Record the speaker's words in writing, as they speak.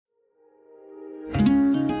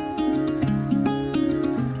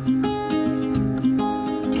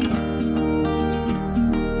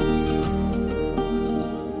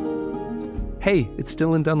Hey, it's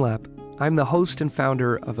Dylan Dunlap. I'm the host and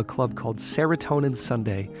founder of a club called Serotonin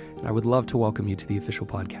Sunday, and I would love to welcome you to the official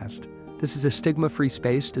podcast. This is a stigma-free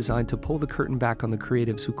space designed to pull the curtain back on the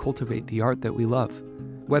creatives who cultivate the art that we love.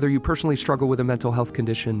 Whether you personally struggle with a mental health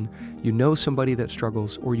condition, you know somebody that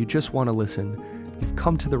struggles, or you just want to listen, you've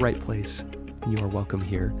come to the right place, and you are welcome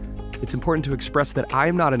here. It's important to express that I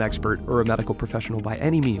am not an expert or a medical professional by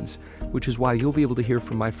any means, which is why you'll be able to hear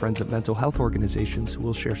from my friends at mental health organizations who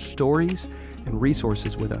will share stories and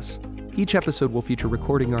resources with us. Each episode will feature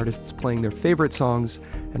recording artists playing their favorite songs,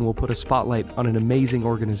 and we'll put a spotlight on an amazing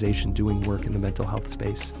organization doing work in the mental health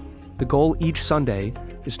space. The goal each Sunday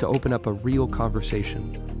is to open up a real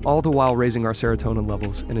conversation, all the while raising our serotonin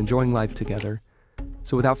levels and enjoying life together.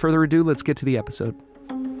 So without further ado, let's get to the episode.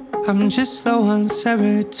 I'm just low on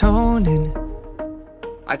serotonin.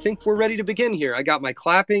 I think we're ready to begin here. I got my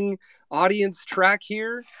clapping audience track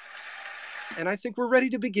here, and I think we're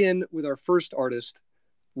ready to begin with our first artist,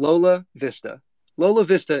 Lola Vista. Lola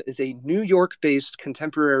Vista is a New York-based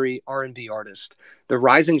contemporary R&B artist. The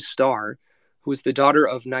rising star, who is the daughter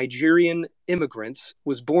of Nigerian immigrants,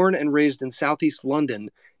 was born and raised in Southeast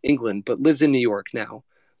London, England, but lives in New York now.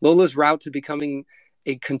 Lola's route to becoming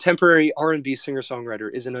a contemporary R&B singer-songwriter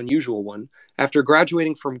is an unusual one. After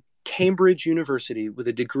graduating from Cambridge University with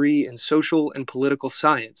a degree in social and political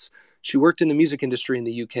science, she worked in the music industry in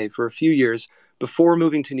the UK for a few years before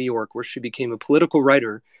moving to New York, where she became a political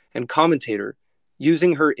writer and commentator,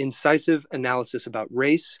 using her incisive analysis about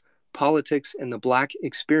race, politics, and the Black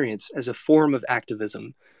experience as a form of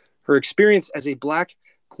activism. Her experience as a Black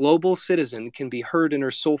global citizen can be heard in her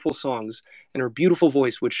soulful songs and her beautiful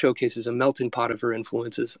voice, which showcases a melting pot of her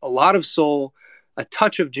influences. A lot of soul, a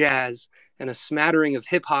touch of jazz, and a smattering of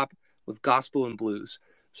hip-hop with gospel and blues.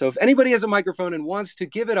 So if anybody has a microphone and wants to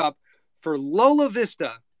give it up for Lola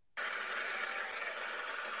Vista.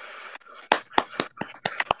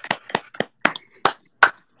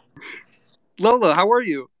 Lola, how are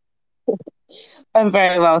you? I'm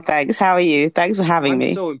very well, thanks. How are you? Thanks for having me.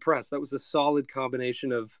 I'm so impressed. That was a solid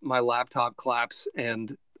combination of my laptop claps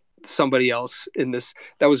and somebody else in this.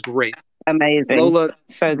 That was great. Amazing. Lola,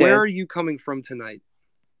 so good. Where are you coming from tonight?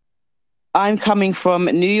 I'm coming from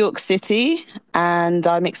New York City, and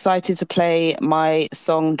I'm excited to play my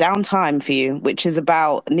song Downtime for you, which is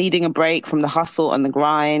about needing a break from the hustle and the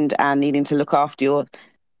grind and needing to look after your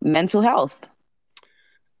mental health.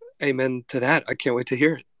 Amen to that. I can't wait to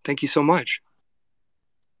hear it. Thank you so much.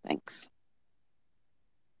 Thanks.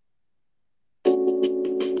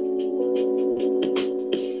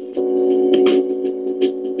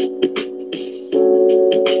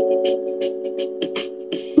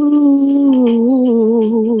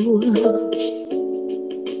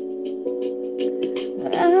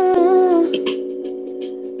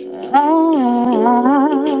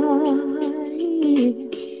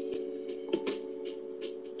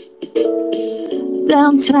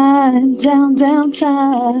 Downtime,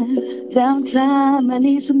 downtime, I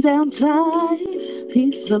need some downtime.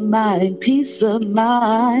 Peace of mind, peace of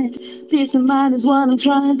mind. Peace of mind is what I'm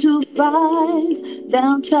trying to find.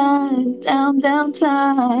 Downtime,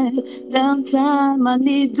 downtime, I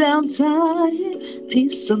need downtime.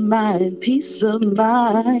 Peace of mind, peace of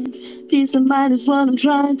mind. Peace of mind is what I'm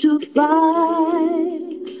trying to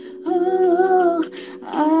find. Oh,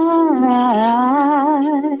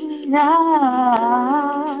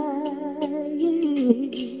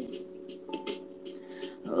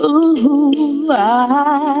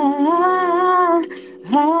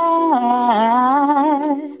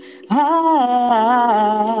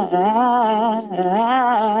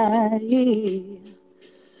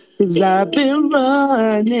 Cause I've been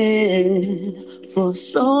running for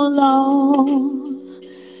so long,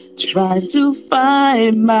 trying to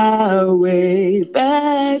find my way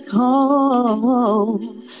back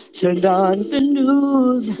home. Turned on the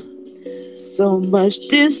news, so much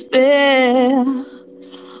despair.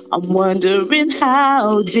 I'm wondering,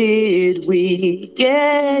 how did we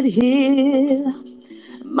get here?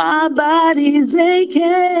 My body's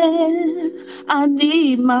aching, I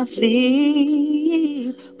need my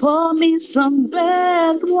sleep. Pour me some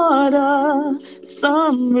bath water,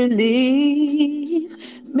 some relief.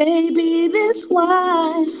 Maybe this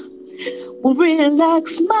wine will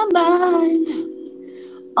relax my mind.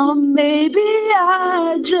 Or maybe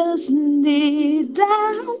I just need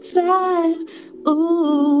downtime.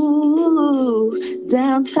 Ooh,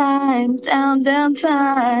 Downtime,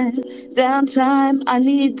 downtime, downtime. I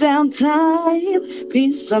need downtime.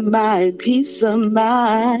 Peace of mind, peace of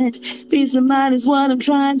mind. Peace of mind is what I'm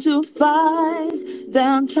trying to find.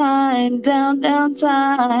 Downtime,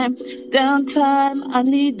 downtime, downtime. I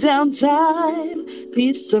need downtime.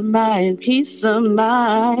 Peace of mind, peace of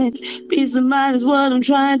mind. Peace of mind is what I'm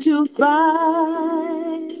trying to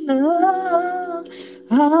find.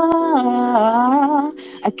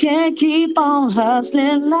 I can't keep on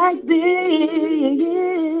hustling like this.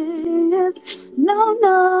 No,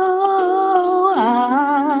 no.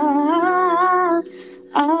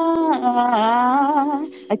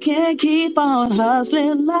 I can't keep on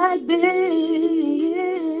hustling like this.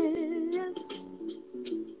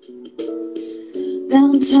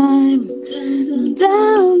 Downtime,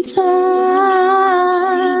 downtime.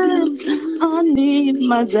 I need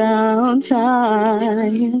my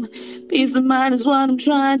downtime. Peace of mind is what I'm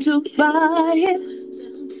trying to find.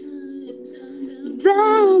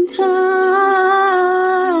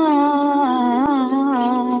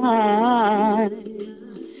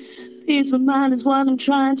 Downtime. Peace of mind is what I'm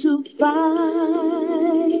trying to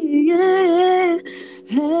find. Yeah.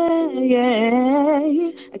 Hey,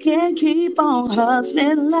 yeah. I can't keep on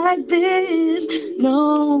hustling like this.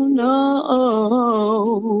 No, no.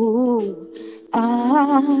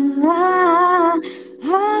 I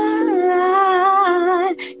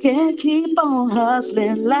can't keep on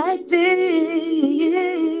hustling like this.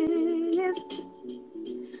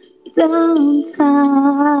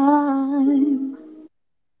 Downtime.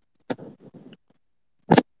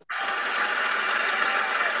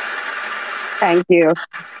 Thank you.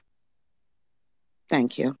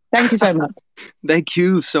 Thank you. Thank you so much. Thank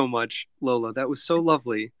you so much, Lola. That was so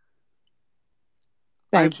lovely.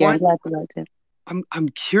 Thank you. I'm glad you liked it. I'm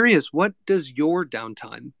curious, what does your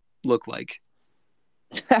downtime look like?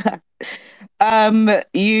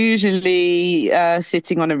 Usually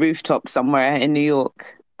sitting on a rooftop somewhere in New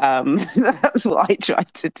York. That's what I try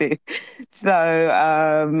to do.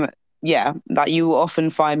 So yeah, like you will often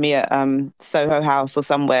find me at Soho House or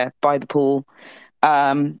somewhere by the pool.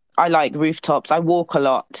 I like rooftops. I walk a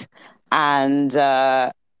lot, and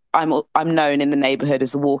I'm known in the neighborhood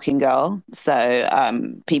as the walking girl.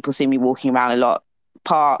 So people see me walking around a lot.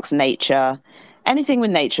 Parks, nature, anything with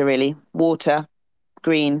nature, really. Water,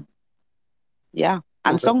 green. Yeah,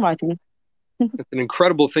 and songwriting. It's an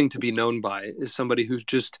incredible thing to be known by, is somebody who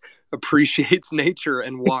just appreciates nature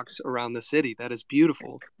and walks around the city. That is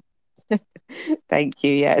beautiful. Thank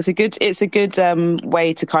you. Yeah, it's a good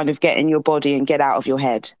way to kind of get in your body and get out of your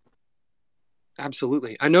head.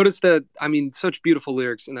 Absolutely. I noticed that, I mean, such beautiful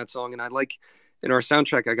lyrics in that song. And I like, in our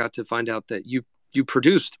soundtrack, I got to find out that you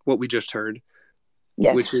produced what we just heard.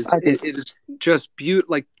 Yes, which is, it is just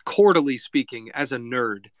beautiful, like chordally speaking, as a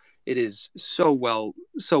nerd, it is so well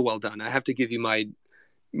done. I have to give you my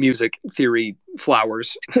music theory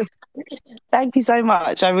flowers. Thank you so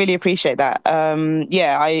much. I really appreciate that.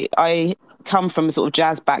 Yeah, I come from a sort of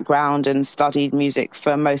jazz background and studied music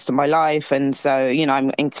for most of my life. And so, you know, I'm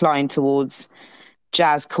inclined towards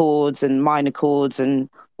jazz chords and minor chords and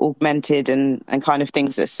augmented and kind of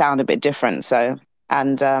things that sound a bit different. So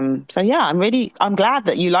yeah, I'm glad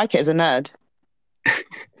that you like it as a nerd.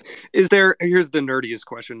 Here's the nerdiest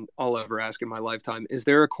question I'll ever ask in my lifetime. Is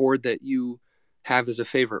there a chord that you have as a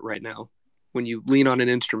favorite right now when you lean on an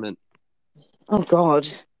instrument? Oh God.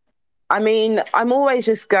 I mean, I'm always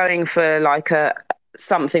just going for like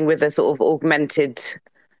something with a sort of augmented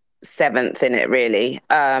seventh in it, really.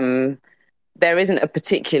 There isn't a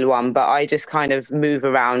particular one, but I just kind of move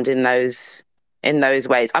around in those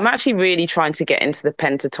ways. I'm actually really trying to get into the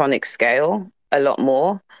pentatonic scale a lot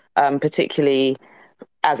more, particularly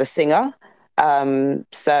as a singer.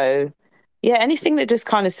 So yeah, anything that just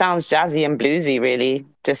kind of sounds jazzy and bluesy, really.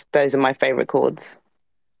 Just those are my favorite chords.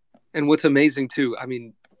 And what's amazing too, I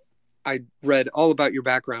mean, I read all about your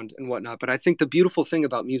background and whatnot, but I think the beautiful thing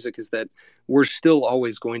about music is that we're still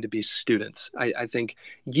always going to be students. I think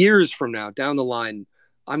years from now, down the line,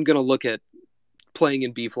 I'm going to look at playing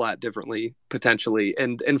in B flat differently, potentially,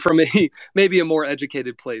 and from maybe a more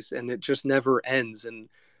educated place, and it just never ends. And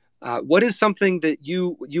what is something that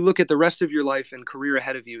you look at the rest of your life and career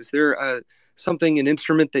ahead of you? Is there an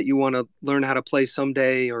instrument that you want to learn how to play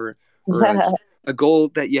someday, or a goal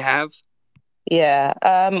that you have? Yeah,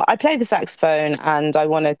 I play the saxophone and I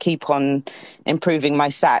want to keep on improving my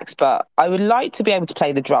sax, but I would like to be able to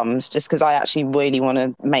play the drums just because I actually really want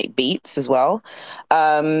to make beats as well.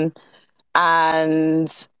 And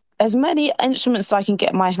as many instruments I can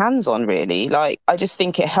get my hands on, really. Like, I just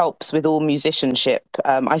think it helps with all musicianship.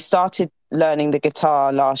 I started learning the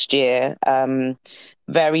guitar last year,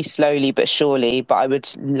 very slowly but surely. But I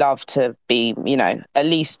would love to be, at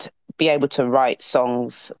least be able to write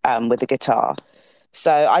songs with a guitar.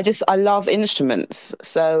 So I love instruments.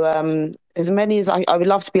 So as many as I would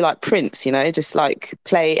love to be like Prince, just like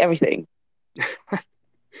play everything.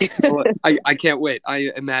 Well, I can't wait. I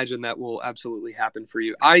imagine that will absolutely happen for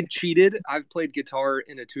you. I cheated. I've played guitar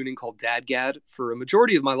in a tuning called Dadgad for a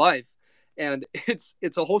majority of my life, and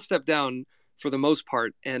it's a whole step down for the most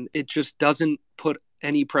part, and it just doesn't put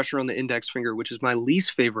any pressure on the index finger, which is my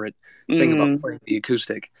least favorite thing about playing the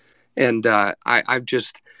acoustic. And I'm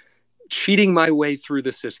just cheating my way through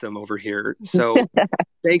the system over here. So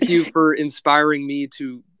thank you for inspiring me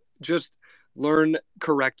to just learn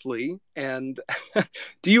correctly. And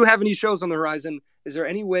do you have any shows on the horizon? Is there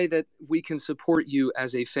any way that we can support you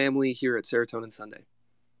as a family here at Serotonin Sunday?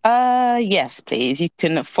 Yes, please. You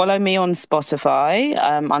can follow me on Spotify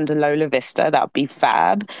under Lola Vista. That would be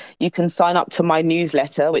fab. You can sign up to my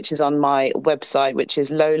newsletter, which is on my website, which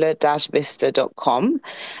is lola-vista.com.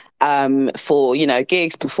 For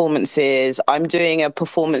gigs, performances. I'm doing a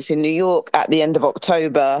performance in New York at the end of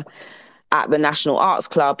October at the National Arts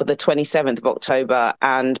Club the 27th of October,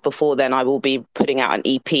 and before then I will be putting out an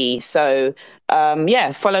EP. So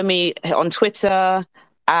follow me on Twitter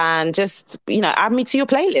and just add me to your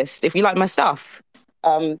playlist if you like my stuff.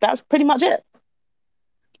 That's pretty much it.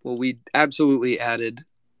 Well, we absolutely added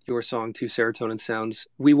your song to Serotonin Sounds.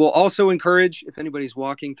 We will also encourage, if anybody's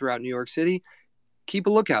walking throughout New York City, keep a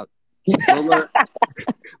lookout.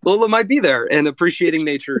 Lola might be there and appreciating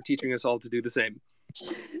nature, teaching us all to do the same.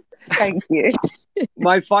 Thank you.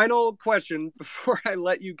 My final question before I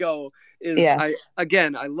let you go is, I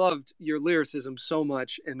loved your lyricism so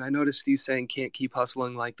much, and I noticed you saying can't keep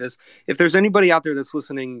hustling like this. If there's anybody out there that's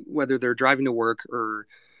listening, whether they're driving to work or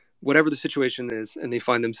whatever the situation is, and they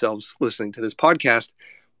find themselves listening to this podcast,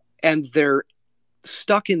 and they're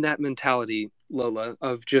stuck in that mentality, Lola,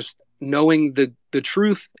 of just knowing the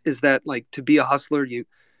truth is that, like, to be a hustler, you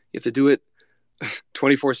have to do it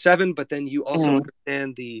 24/7, but then you also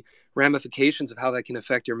understand the ramifications of how that can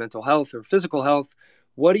affect your mental health or physical health.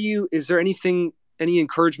 Is there any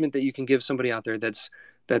encouragement that you can give somebody out there that's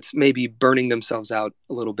maybe burning themselves out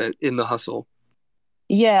a little bit in the hustle?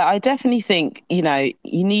 Yeah, I definitely think, you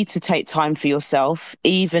need to take time for yourself,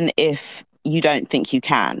 even if you don't think you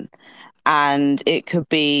can. And it could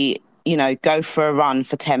be, go for a run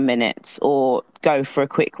for 10 minutes or go for a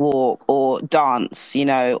quick walk or dance,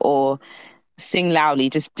 or sing loudly.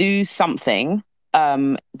 Just do something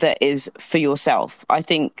that is for yourself. I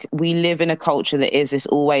think we live in a culture that is this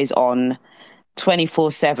always on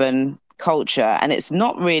 24/7 culture, and it's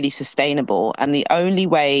not really sustainable. And the only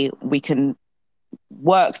way we can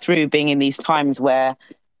work through being in these times where,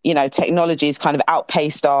 technology has kind of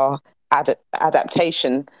outpaced our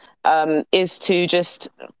adaptation is to just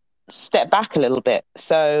step back a little bit.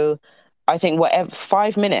 So I think whatever,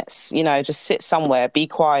 5 minutes, just sit somewhere, be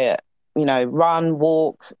quiet, run,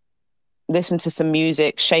 walk, listen to some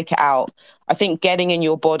music, shake it out. I think getting in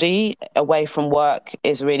your body away from work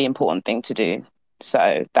is a really important thing to do.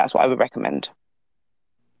 So that's what I would recommend.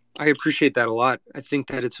 I appreciate that a lot. I think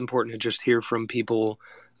that it's important to just hear from people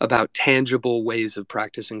about tangible ways of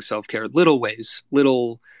practicing self-care, little ways,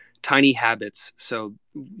 little tiny habits. So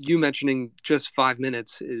you mentioning just 5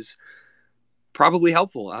 minutes is probably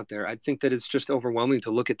helpful out there. I think that it's just overwhelming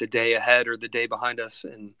to look at the day ahead or the day behind us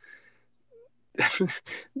and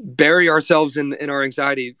bury ourselves in our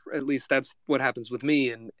anxiety. At least that's what happens with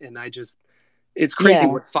me. And it's crazy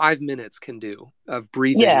what 5 minutes can do of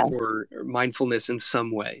breathing or mindfulness in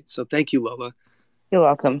some way. So thank you, Lola. You're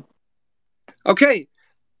welcome. Okay.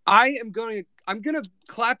 I'm going to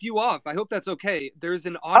clap you off. I hope that's okay. There's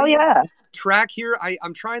an audience track here.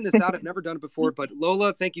 I'm trying this out. I've never done it before, but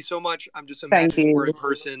Lola, thank you so much. I'm just imagining we're in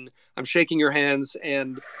person. I'm shaking your hands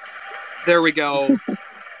and there we go.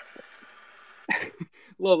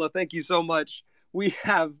 Lola, thank you so much. We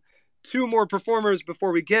have 2 more performers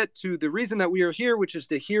before we get to the reason that we are here, which is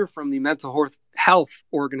to hear from the Mental Health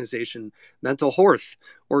Organization.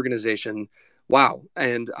 Wow.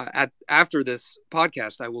 And after this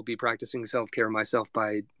podcast, I will be practicing self-care myself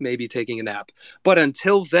by maybe taking a nap. But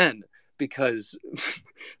until then, because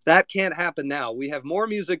that can't happen now, we have more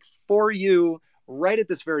music for you right at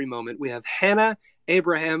this very moment. We have Hannah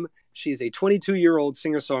Abraham. She's a 22-year-old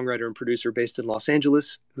singer-songwriter and producer based in Los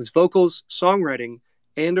Angeles, whose vocals, songwriting,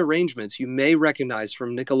 and arrangements you may recognize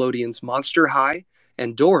from Nickelodeon's Monster High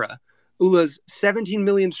and Dora, Ula's 17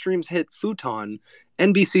 million streams hit Futon,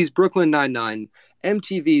 NBC's Brooklyn Nine-Nine,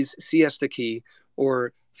 MTV's Siesta Key,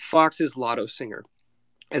 or Fox's Lotto Singer.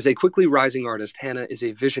 As a quickly rising artist, Hannah is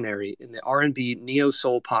a visionary in the R&B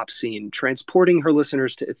neo-soul pop scene, transporting her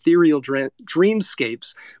listeners to ethereal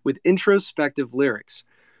dreamscapes with introspective lyrics.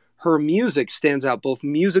 Her music stands out both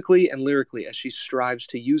musically and lyrically as she strives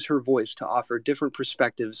to use her voice to offer different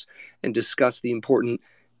perspectives and discuss the important,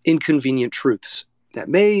 inconvenient truths that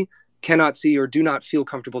cannot see, or do not feel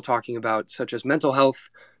comfortable talking about, such as mental health,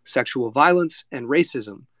 sexual violence, and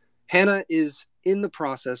racism. Hannah is in the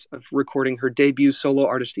process of recording her debut solo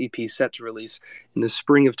artist EP set to release in the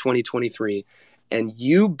spring of 2023. And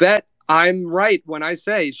you bet I'm right when I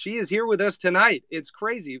say she is here with us tonight. It's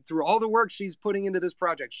crazy. Through all the work she's putting into this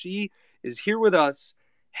project, she is here with us.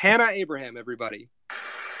 Hannah Abraham, everybody.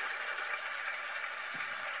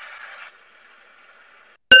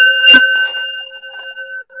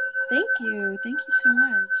 Thank you so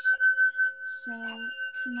much. So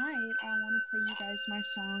tonight I want to play you guys my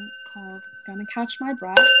song called Gonna Catch My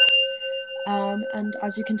Breath. And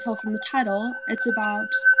as you can tell from the title, it's about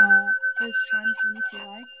those times when you feel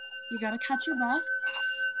like you gotta catch your breath,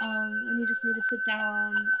 and you just need to sit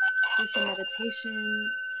down, do some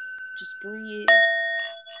meditation, just breathe,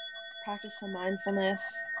 practice some mindfulness.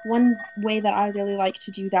 One way that I really like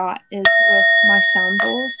to do that is with my sound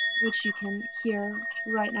bowls, which you can hear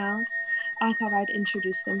right now. I thought I'd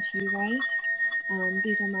introduce them to you guys.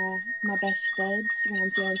 These are my best buds when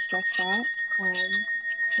I'm feeling stressed out.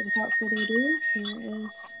 So without further ado, here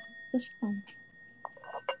is the song.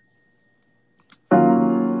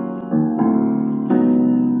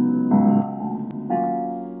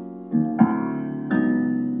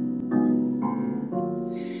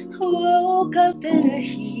 Woke up in a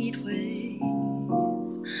heat wave,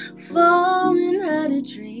 falling out of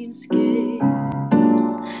dreamscapes,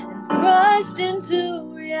 and thrust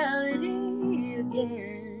into reality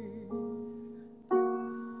again.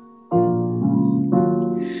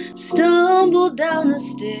 Stumbled down the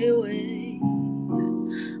stairway,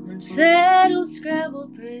 unsettled,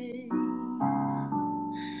 scrambled brain,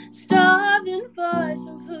 starving for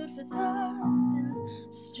some food for thought, and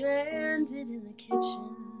stranded in the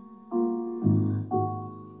kitchen.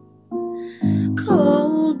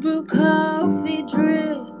 Cold brew coffee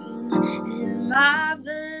dripping in my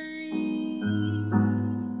veins,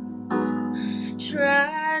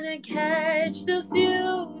 trying to catch the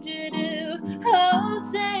fugitive of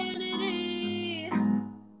sanity.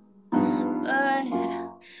 But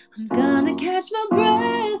I'm gonna catch my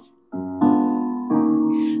breath,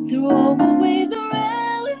 throw away the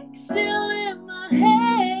relic still in my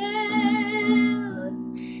hand,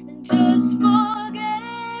 and just forget.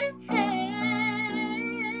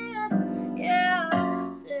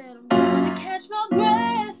 Yeah, said I'm gonna catch my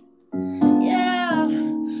breath. Yeah,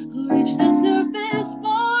 reach the surface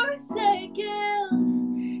for a second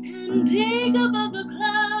and peek above the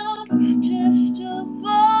clouds just to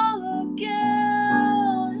fall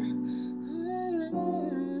again.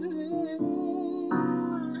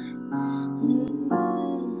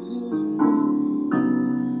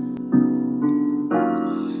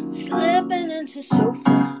 Slipping into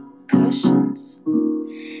sofa cushions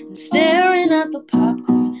and staring at the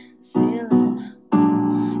popcorn ceiling,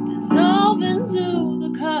 dissolving to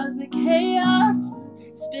the cosmic chaos,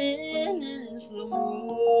 spinning in slow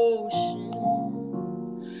motion.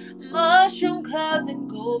 Mushroom clouds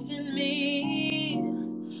engulfing me,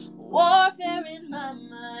 warfare in my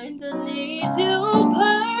mind. I need to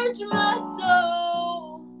purge my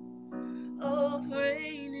soul of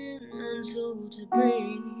raining mental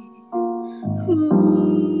debris.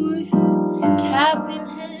 Ooh, caffeine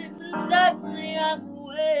hits and suddenly I'm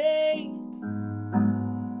awake.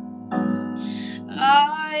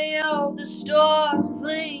 Eye of the storm,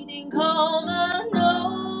 fleeting calm, I know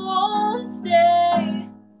won't stay.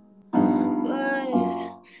 But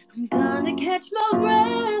I'm gonna catch my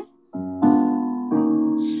breath,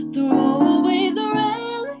 throw away the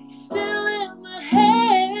relic still in my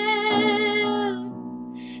hand,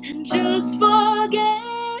 and just forget.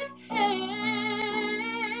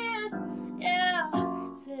 Yeah,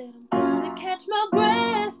 said I'm gonna catch my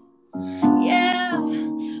breath. Yeah,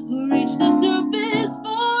 reach the surface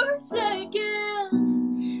for a second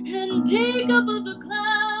and peek up of the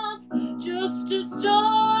clouds just to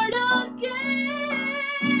start again.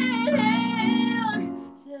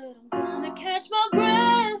 Said I'm gonna catch my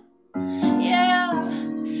breath. Yeah,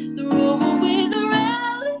 throw away the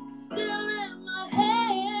relic still in my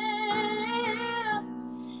hand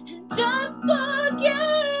and just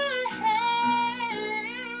forget.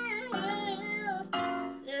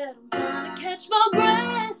 Said I'm gonna catch my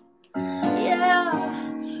breath. Yeah,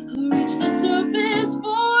 reach the surface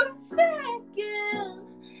for a second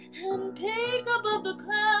and peek above the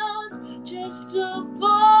clouds just to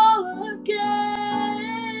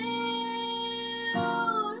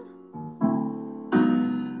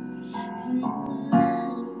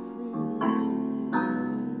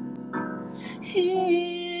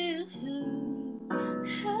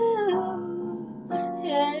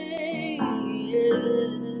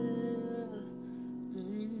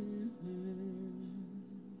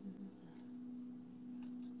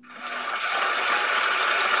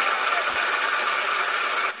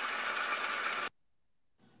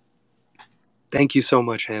Thank you so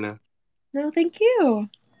much, Hannah. No, thank you.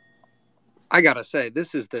 I gotta say,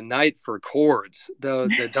 this is the night for chords.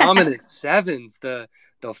 The dominant sevens, the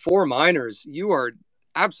four minors. You are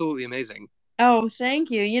absolutely amazing. Oh, thank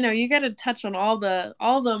you. You got to touch on all the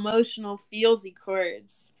emotional feelsy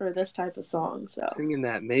chords for this type of song. So singing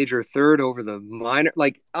that major third over the minor,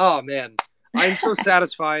 like, oh man, I'm so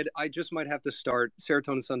satisfied. I just might have to start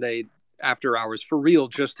Serotonin Sunday after hours for real,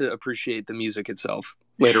 just to appreciate the music itself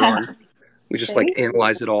later on. We just like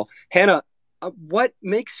analyze it all. Hannah, what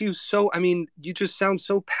makes you so? I mean, you just sound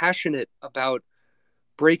so passionate about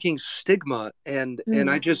breaking stigma, and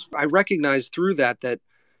I recognize through that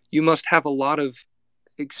you must have a lot of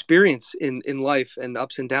experience in life and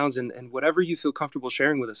ups and downs, and whatever you feel comfortable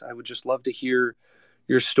sharing with us. I would just love to hear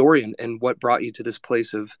your story and what brought you to this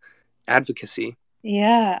place of advocacy.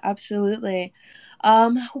 Yeah, absolutely.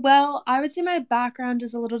 Well, I would say my background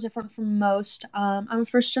is a little different from most. I'm a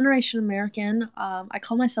first generation American. I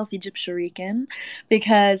call myself Egyptian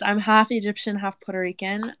because I'm half Egyptian, half Puerto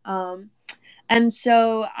Rican. And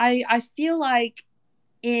so I feel like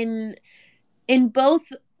in both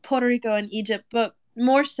Puerto Rico and Egypt, but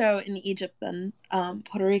more so in Egypt than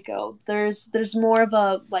Puerto Rico, there's more of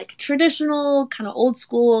a like traditional kind of old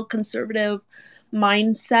school conservative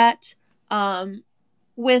mindset,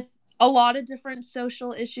 with a lot of different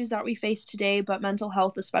social issues that we face today, but mental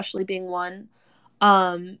health especially being one.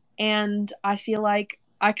 And I feel like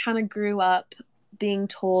I kind of grew up being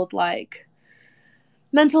told like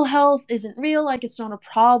mental health isn't real, like it's not a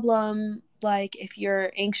problem. Like if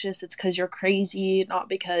you're anxious, it's because you're crazy, not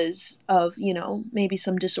because of, maybe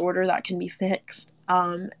some disorder that can be fixed.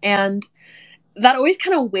 And that always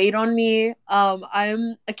kind of weighed on me.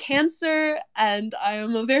 I'm a Cancer and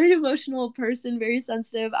I'm a very emotional person, very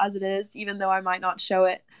sensitive as it is, even though I might not show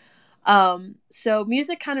it. So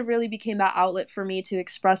music kind of really became that outlet for me to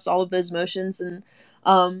express all of those emotions, and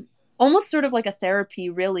almost sort of like a therapy,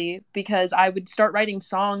 really, because I would start writing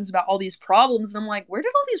songs about all these problems and I'm like, where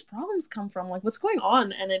did all these problems come from? Like, what's going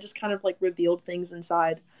on? And it just kind of like revealed things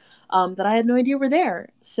inside that I had no idea were there.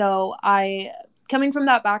 So coming from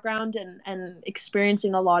that background and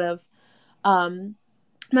experiencing a lot of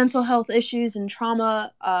mental health issues and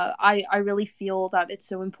trauma, I really feel that it's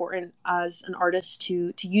so important as an artist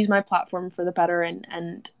to use my platform for the better,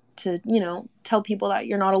 and to tell people that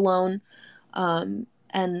you're not alone,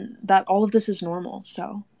 and that all of this is normal.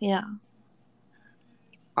 So yeah,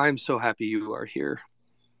 I'm so happy you are here.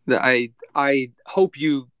 I hope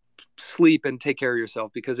you sleep and take care of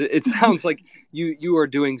yourself, because it sounds like you are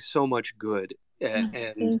doing so much good, and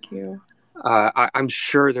thank you. I'm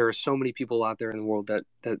sure there are so many people out there in the world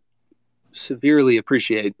that severely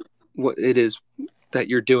appreciate what it is that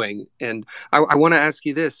you're doing. And I want to ask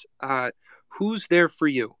you this: who's there for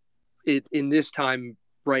you in this time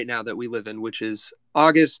right now that we live in, which is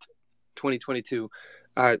August 2022?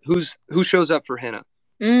 Who shows up for Hannah?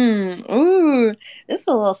 Ooh, this is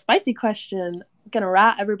a little spicy question. I'm gonna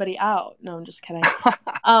rat everybody out. No, I'm just kidding.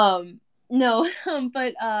 No,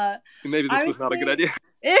 but maybe this was not a good idea.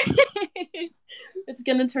 It's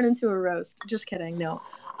gonna turn into a roast. Just kidding. No.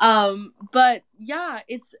 But yeah,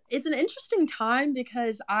 it's an interesting time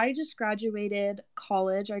because I just graduated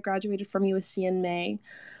college. I graduated from USC in May.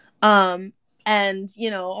 And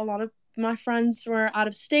a lot of my friends were out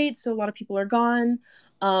of state, so a lot of people are gone.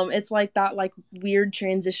 It's like that like weird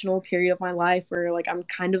transitional period of my life where like I'm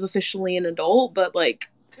kind of officially an adult, but like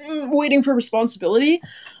waiting for responsibility.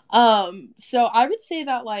 So I would say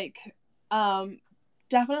that like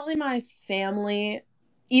definitely my family,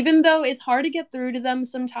 even though it's hard to get through to them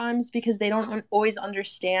sometimes because they don't always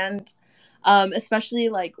understand, especially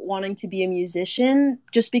like wanting to be a musician,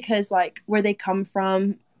 just because like where they come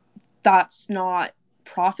from, that's not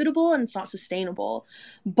profitable and it's not sustainable.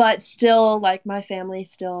 But still, like my family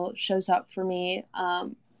still shows up for me,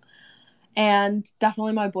 and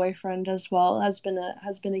definitely my boyfriend as well has been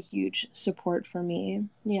a huge support for me.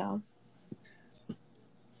 Yeah.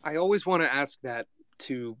 I always want to ask that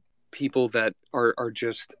to people that are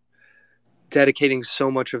just dedicating so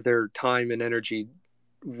much of their time and energy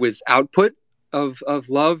with output of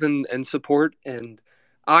love and support. And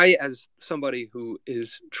I, as somebody who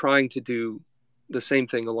is trying to do the same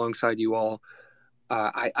thing alongside you all,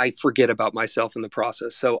 I forget about myself in the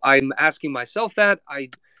process. So I'm asking myself that.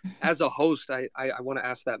 As a host, I want to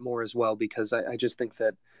ask that more as well, because I just think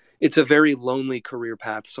that it's a very lonely career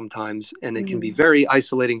path sometimes, and it can be very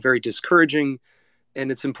isolating, very discouraging.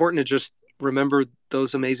 And it's important to just remember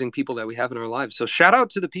those amazing people that we have in our lives. So shout out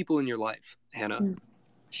to the people in your life, Hannah.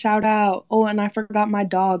 Shout out. Oh, and I forgot my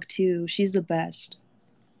dog too. She's the best.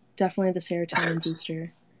 Definitely the serotonin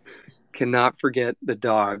booster. Cannot forget the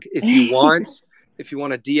dog. If you want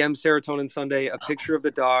to DM Serotonin Sunday a picture of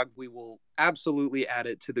the dog, we will absolutely add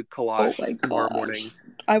it to the collage tomorrow morning.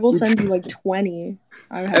 I will send you like 20.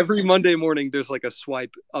 Every Monday morning, there's like a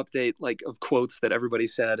swipe update, like of quotes that everybody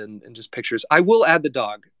said and just pictures. I will add the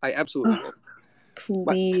dog. I absolutely will.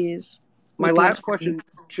 Please. My last question,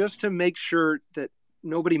 just to make sure that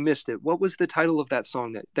nobody missed it. What was the title of that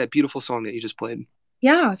song, that beautiful song that you just played?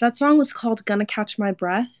 Yeah, that song was called Gonna Catch My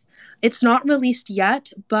Breath. It's not released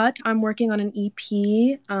yet, but I'm working on an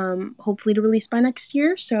EP, hopefully to release by next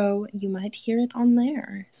year, so you might hear it on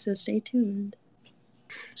there. So stay tuned.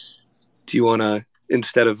 Do you want to,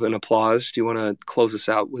 instead of an applause, do you want to close us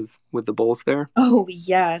out with the bowls there? Oh,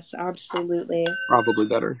 yes, absolutely. Probably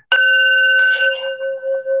better.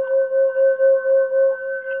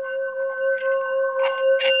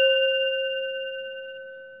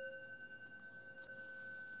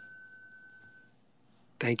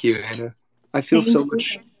 Thank you, Hannah. I feel so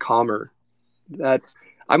much calmer. That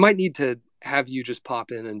I might need to have you just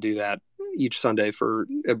pop in and do that each Sunday for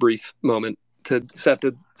a brief moment to set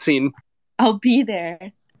the scene. I'll be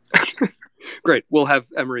there. Great. We'll have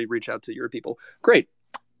Emery reach out to your people. Great.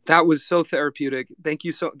 That was so therapeutic. Thank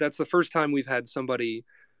you. So that's the first time we've had somebody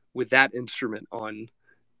with that instrument on.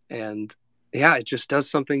 And yeah, it just does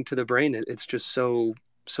something to the brain. It's just so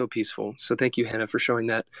peaceful. So thank you, Hannah, for showing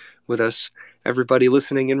that with us. Everybody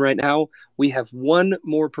listening in right now, we have one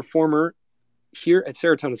more performer here at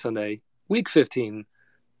Serotonin Sunday, week 15.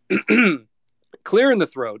 Clear in the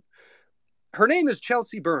throat. Her name is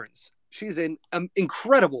Chelsea Burns. She's an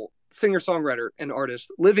incredible singer-songwriter and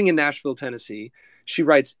artist living in Nashville, Tennessee. She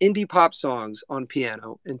writes indie pop songs on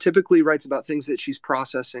piano and typically writes about things that she's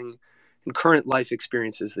processing and current life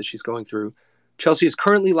experiences that she's going through. Chelsea is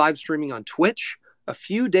currently live streaming on Twitch a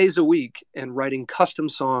few days a week and writing custom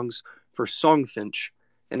songs for Songfinch.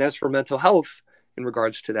 And as for mental health, in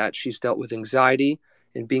regards to that, she's dealt with anxiety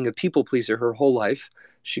and being a people pleaser her whole life.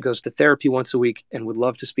 She goes to therapy once a week and would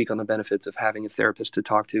love to speak on the benefits of having a therapist to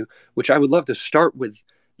talk to, which I would love to start with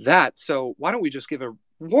that. So why don't we just give a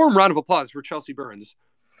warm round of applause for Chelsea Burns.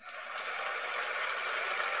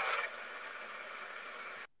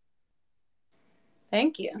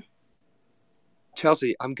 Thank you.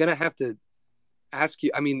 Chelsea, I'm going to have to ask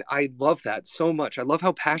you, I mean, I love that so much. I love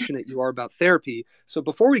how passionate you are about therapy. So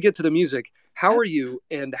before we get to the music, how are you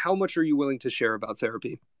and how much are you willing to share about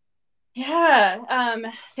therapy?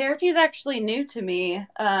 Yeah, therapy is actually new to me.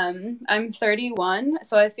 I'm 31,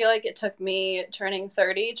 so I feel like it took me turning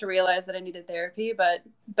 30 to realize that I needed therapy, but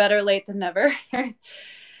better late than never.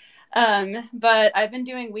 But I've been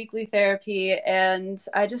doing weekly therapy, and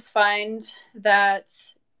I just find that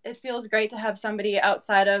it feels great to have somebody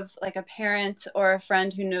outside of like a parent or a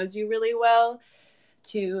friend who knows you really well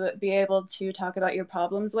to be able to talk about your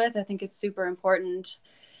problems with. I think it's super important.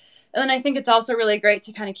 And then I think it's also really great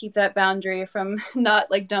to kind of keep that boundary from not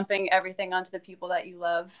like dumping everything onto the people that you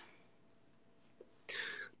love.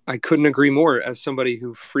 I couldn't agree more. As somebody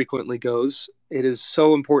who frequently goes, it is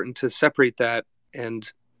so important to separate that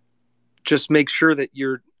and just make sure that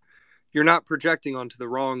you're not projecting onto the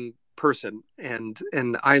wrong person. And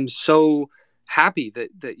I'm so happy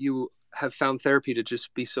that you have found therapy to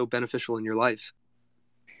just be so beneficial in your life.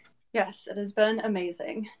 Yes, it has been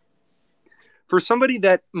amazing. For somebody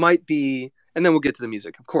that might be, and then we'll get to the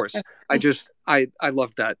music, of course. I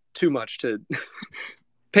loved that too much to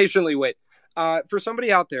patiently wait. For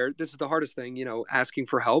somebody out there, this is the hardest thing, asking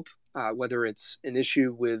for help, whether it's an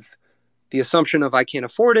issue with the assumption of I can't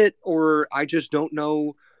afford it, or I just don't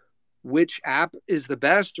know which app is the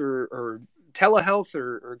best, or telehealth,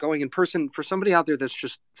 or going in person. For somebody out there that's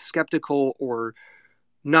just skeptical or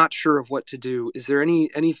not sure of what to do, is there any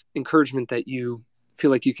encouragement that you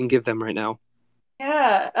feel like you can give them right now?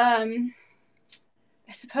 Yeah, I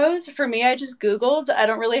suppose for me, I just Googled. I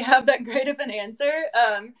don't really have that great of an answer.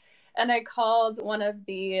 And I called one of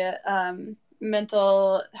the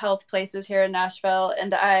mental health places here in Nashville,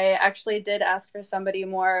 and I actually did ask for somebody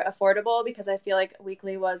more affordable because I feel like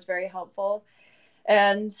weekly was very helpful.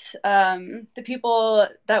 And the people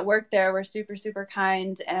that worked there were super, super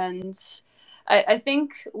kind. And I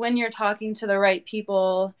think when you're talking to the right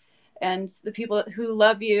people and the people who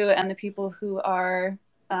love you and the people who are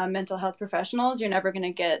mental health professionals, you're never going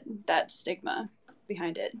to get that stigma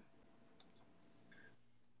behind it.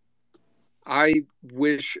 I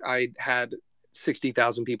wish I had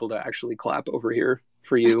 60,000 people to actually clap over here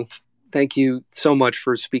for you. Thank you so much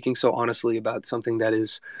for speaking so honestly about something that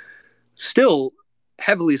is still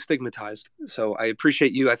heavily stigmatized. So I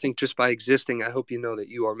appreciate you. I think just by existing, I hope you know that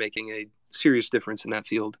you are making a serious difference in that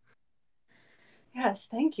field. Yes,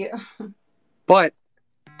 thank you. But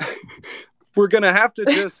we're going to have to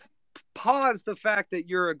just pause the fact that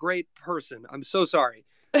you're a great person. I'm so sorry.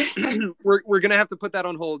 we're going to have to put that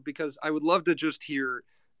on hold because I would love to just hear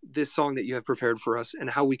this song that you have prepared for us and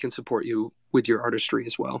how we can support you with your artistry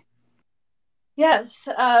as well. Yes.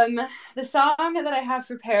 The song that I have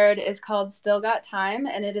prepared is called Still Got Time,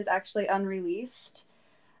 and it is actually unreleased.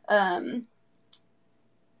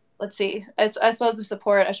 Let's see. I suppose the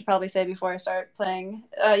support, I should probably say before I start playing,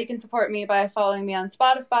 you can support me by following me on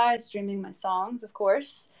Spotify, streaming my songs, of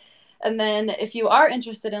course. And then if you are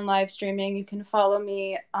interested in live streaming, you can follow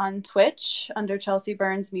me on Twitch under Chelsea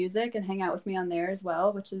Burns Music and hang out with me on there as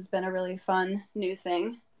well, which has been a really fun new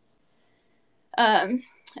thing.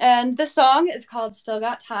 And the song is called Still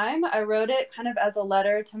Got Time. I wrote it kind of as a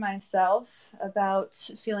letter to myself about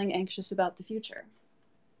feeling anxious about the future.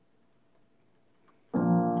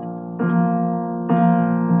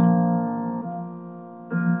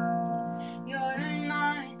 You're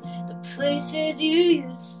not the places you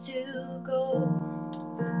used to go.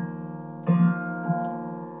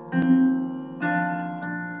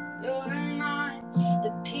 You're not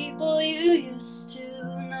the people you used to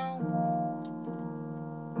know.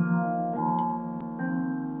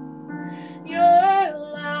 You're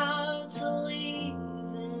allowed to leave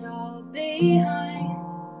it all behind,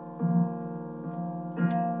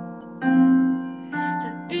 to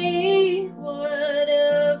be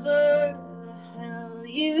whatever the hell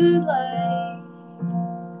you like,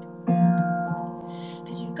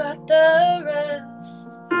 'cause you got the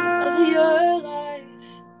rest of your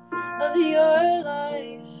life, of your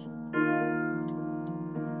life.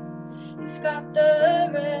 You've got the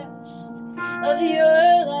rest of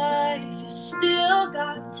your life. You've still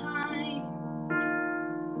got time.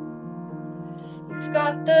 You've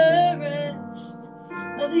got the rest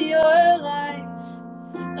of your life,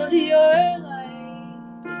 of your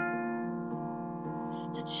life,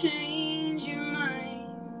 to change your mind,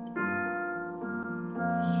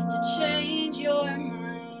 to change your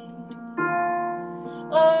mind.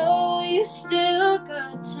 Oh, you still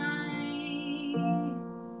got time.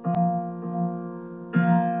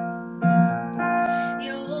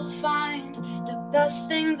 You'll find the best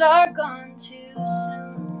things are gone too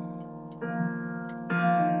soon.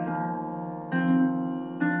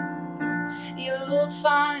 You'll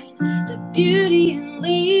find the beauty in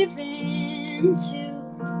leaving too.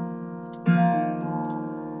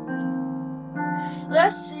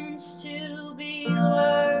 Lessons to be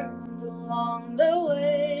learned along the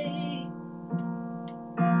way,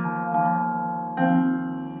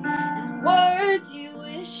 and words you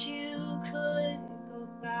wish you could go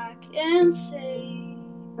back and say.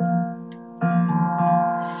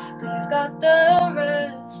 But you've got the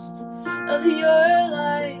rest of your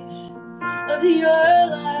life, of your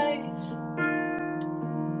life.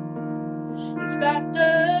 You've got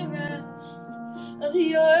the rest of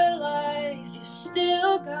your life. You've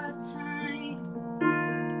still got time.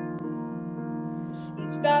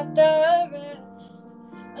 You've got the rest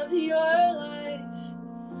of your life,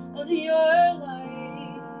 of your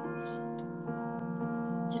life,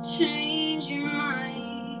 to change your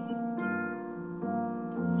mind,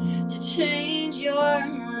 to change your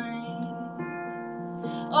mind.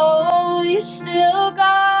 Oh, you still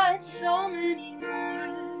got so many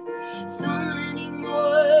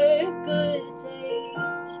more good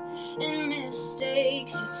days and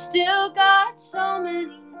mistakes. You still got so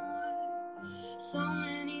many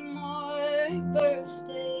more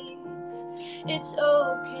birthdays. It's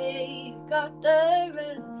okay, you got the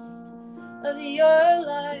rest of your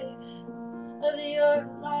life, of your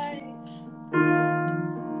life.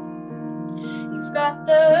 You've got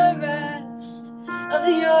the rest of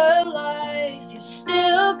your life. You've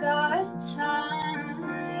still got time.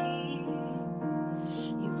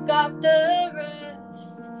 You've got the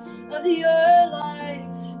rest of your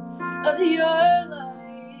life, of your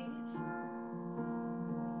life,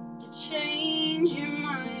 to change your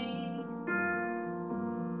mind,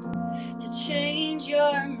 to change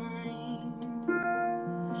your mind.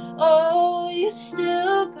 Oh, you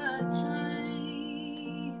still got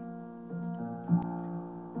time.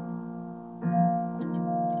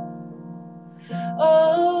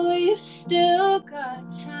 Oh, you've still got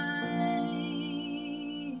time.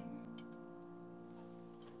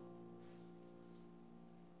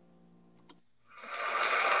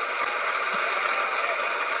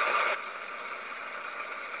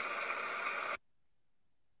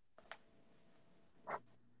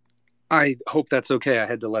 I hope that's okay. I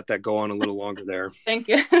had to let that go on a little longer there. Thank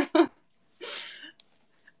you.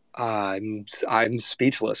 I'm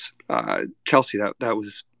speechless. Chelsea, that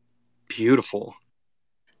was beautiful.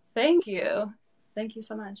 Thank you. Thank you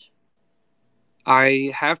so much.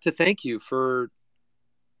 I have to thank you for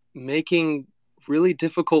making really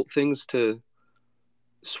difficult things to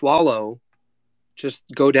swallow just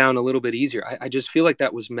go down a little bit easier. I just feel like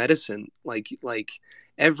that was medicine. Like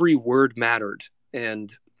every word mattered,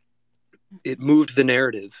 and it moved the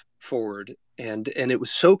narrative forward, and it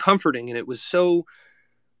was so comforting, and it was so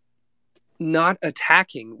not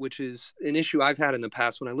attacking, which is an issue I've had in the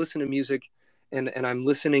past when I listen to music and I'm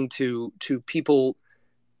listening to people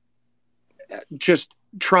just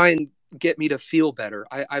try and get me to feel better.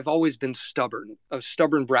 I've always been a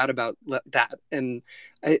stubborn brat about that. And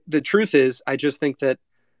the truth is, I just think that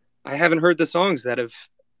I haven't heard the songs that have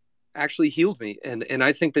actually healed me. And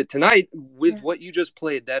I think that tonight, with what you just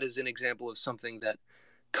played, that is an example of something that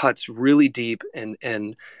cuts really deep.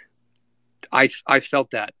 And I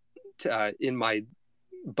felt that in my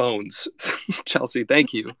bones. Chelsea,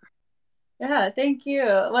 thank you. Yeah, thank you.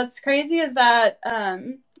 What's crazy is that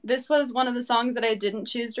this was one of the songs that I didn't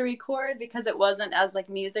choose to record because it wasn't as like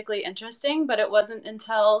musically interesting, but it wasn't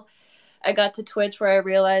until I got to Twitch where I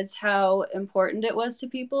realized how important it was to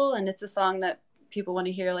people, and it's a song that people want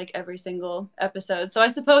to hear like every single episode. So I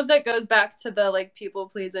suppose that goes back to the like people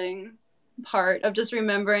pleasing part of just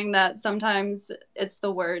remembering that sometimes it's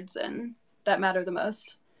the words and that matter the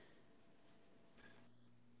most.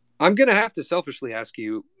 I'm going to have to selfishly ask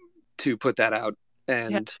you to put that out.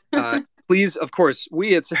 And please, of course,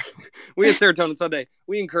 we at Serotonin Sunday,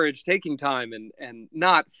 we encourage taking time and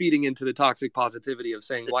not feeding into the toxic positivity of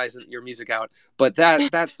saying, why isn't your music out? But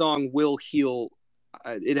that song will heal.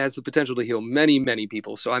 It has the potential to heal many, many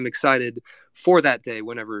people. So I'm excited for that day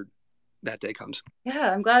whenever that day comes.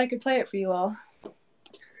 Yeah, I'm glad I could play it for you all.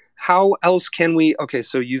 How else can we? Okay,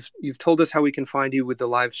 so you've told us how we can find you with the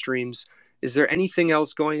live streams. Is there anything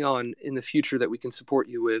else going on in the future that we can support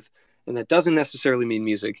you with? And that doesn't necessarily mean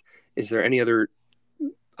music. Is there any other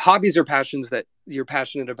hobbies or passions that you're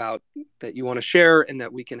passionate about that you want to share and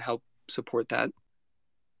that we can help support that?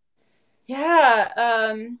 Yeah,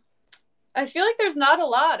 I feel like there's not a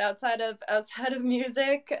lot outside of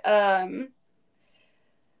music. I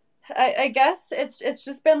guess it's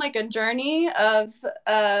just been like a journey of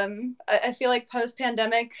I feel like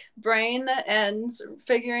post-pandemic brain and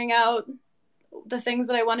figuring out the things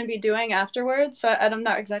that I want to be doing afterwards. So I'm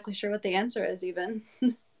not exactly sure what the answer is even.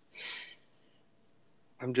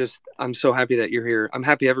 I'm so happy that you're here. I'm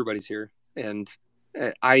happy everybody's here. And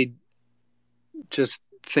I just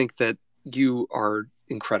think that you are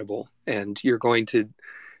incredible and you're going to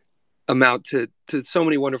amount to so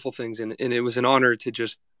many wonderful things. And it was an honor to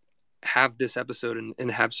just have this episode and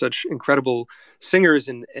have such incredible singers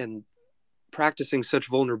and practicing such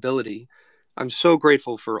vulnerability. I'm so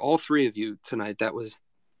grateful for all three of you tonight. That was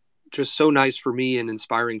just so nice for me and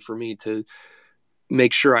inspiring for me to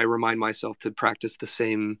make sure I remind myself to practice the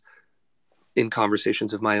same in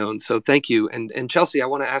conversations of my own. So thank you. And Chelsea, I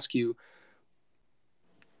want to ask you,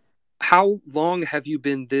 how long have you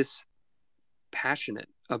been this passionate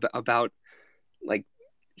about like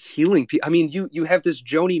healing people? I mean, you have this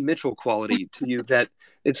Joni Mitchell quality to you that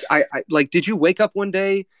it's I like, did you wake up one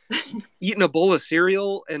day eating a bowl of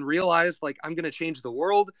cereal and realize like I'm going to change the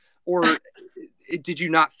world, or did you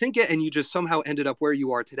not think it and you just somehow ended up where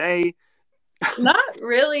you are today? Not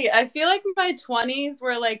really. I feel like my 20s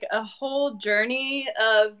were like a whole journey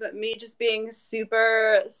of me just being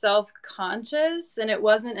super self-conscious, and it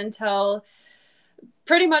wasn't until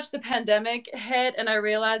pretty much the pandemic hit and I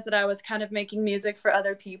realized that I was kind of making music for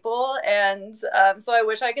other people. And so I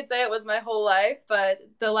wish I could say it was my whole life, but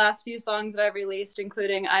the last few songs that I've released,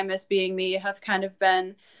 including I Miss Being Me, have kind of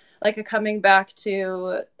been like a coming back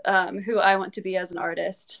to who I want to be as an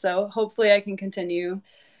artist. So hopefully I can continue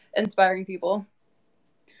inspiring people.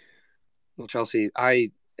 Well, Chelsea,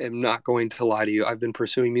 I am not going to lie to you. I've been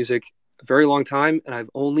pursuing music a very long time, and I've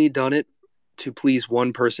only done it to please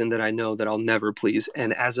one person that I know that I'll never please.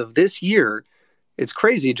 And as of this year, it's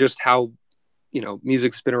crazy just how,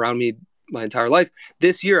 music's been around me my entire life.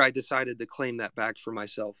 This year, I decided to claim that back for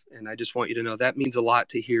myself. And I just want you to know that means a lot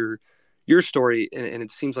to hear your story. And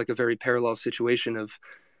it seems like a very parallel situation of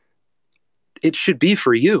it should be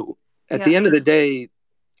for you. At the end of the day,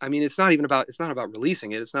 I mean, it's not about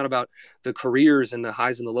releasing it. It's not about the careers and the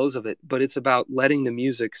highs and the lows of it, but it's about letting the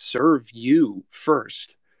music serve you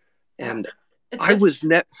first. And I was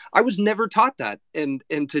never taught that. And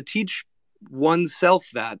to teach oneself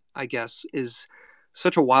that, I guess, is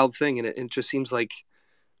such a wild thing. And it just seems like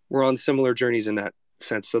we're on similar journeys in that.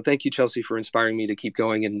 sense. So thank you, Chelsea, for inspiring me to keep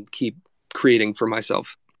going and keep creating for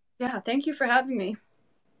myself. Yeah, thank you for having me.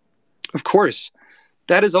 Of course.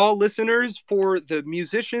 That is all, listeners. For the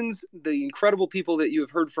musicians, the incredible people that you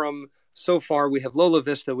have heard from so far, we have Lola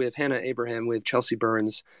Vista, we have Hannah Abraham, we have Chelsea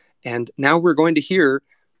Burns, and now we're going to hear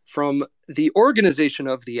from the organization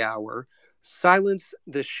of the hour, Silence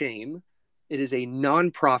the Shame. It is a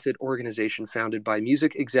nonprofit organization founded by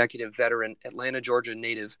music executive veteran Atlanta, Georgia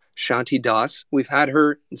native Shanti Das. We've had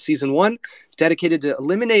her in season 1, dedicated to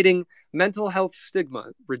eliminating mental health stigma,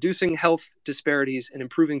 reducing health disparities, and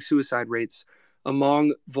improving suicide rates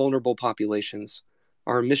among vulnerable populations.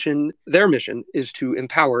 Their mission is to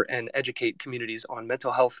empower and educate communities on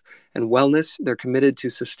mental health and wellness. They're committed to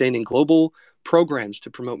sustaining global programs to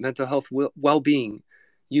promote mental health well-being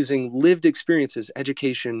using lived experiences,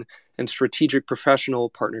 education, and strategic professional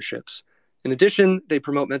partnerships. In addition, they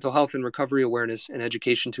promote mental health and recovery awareness and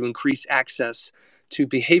education to increase access to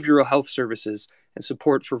behavioral health services and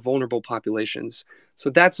support for vulnerable populations. So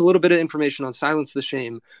that's a little bit of information on Silence the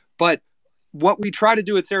Shame. But what we try to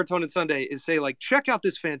do at Serotonin Sunday is say, like, check out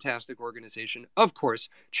this fantastic organization. Of course,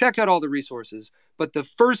 check out all the resources. But the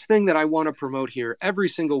first thing that I want to promote here every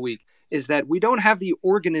single week is that we don't have the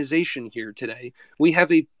organization here today. We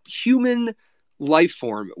have a human life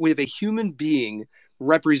form. We have a human being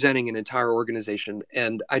representing an entire organization.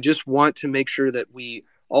 And I just want to make sure that we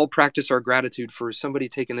all practice our gratitude for somebody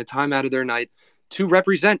taking the time out of their night to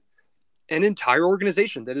represent an entire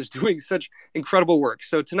organization that is doing such incredible work.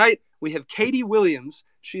 So tonight we have Catie Williams.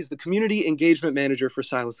 She's the Community Engagement Manager for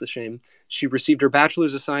Silence the Shame. She received her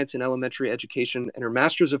Bachelor's of Science in Elementary Education and her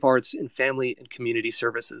Master's of Arts in Family and Community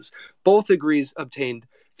Services, both degrees obtained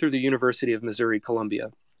through the University of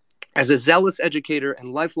Missouri-Columbia. As a zealous educator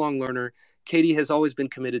and lifelong learner, Catie has always been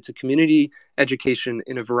committed to community education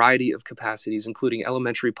in a variety of capacities, including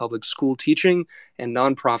elementary public school teaching and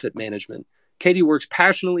nonprofit management. Catie works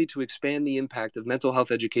passionately to expand the impact of mental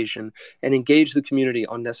health education and engage the community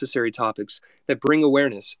on necessary topics that bring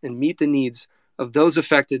awareness and meet the needs of those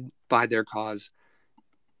affected by their cause.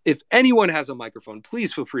 If anyone has a microphone,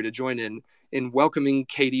 please feel free to join in welcoming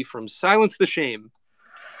Catie from Silence the Shame.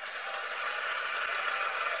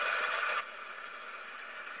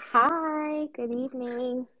 Hi, good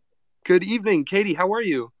evening. Good evening, Catie. How are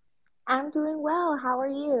you? I'm doing well. How are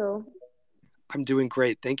you? I'm doing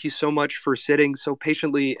great. Thank you so much for sitting so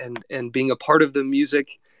patiently and being a part of the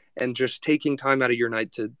music and just taking time out of your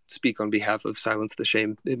night to speak on behalf of Silence the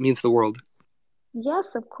Shame. It means the world.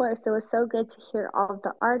 Yes, of course. It was so good to hear all of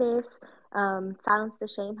the artists. Silence the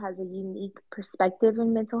Shame has a unique perspective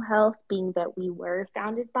in mental health, being that we were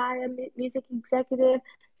founded by a music executive.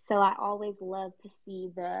 So I always love to see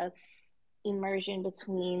the immersion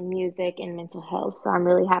between music and mental health. So I'm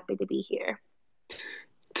really happy to be here.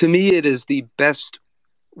 To me, it is the best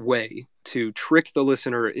way to trick the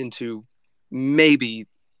listener into maybe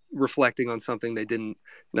reflecting on something they didn't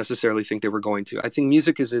necessarily think they were going to. I think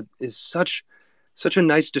music is such a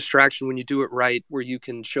nice distraction when you do it right, where you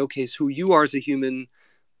can showcase who you are as a human,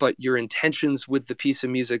 but your intentions with the piece of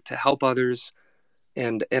music to help others.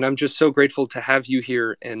 And I'm just so grateful to have you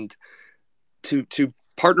here and to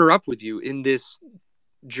partner up with you in this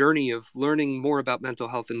journey of learning more about mental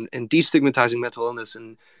health and destigmatizing mental illness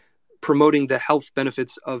and promoting the health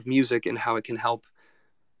benefits of music and how it can help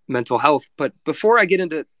mental health. But before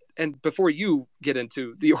you get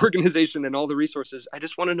into the organization and all the resources, I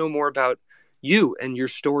just want to know more about you and your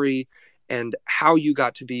story and how you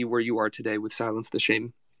got to be where you are today with Silence the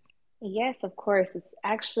Shame. Yes, of course. It's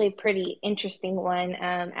actually a pretty interesting one.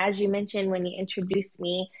 As you mentioned when you introduced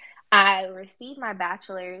me, I received my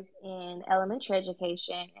bachelor's in elementary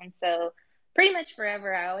education. And so, pretty much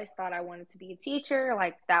forever, I always thought I wanted to be a teacher.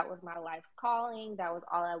 Like, that was my life's calling, that was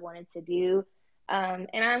all I wanted to do. And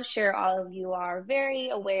I'm sure all of you are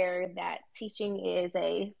very aware that teaching is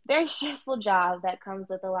a very stressful job that comes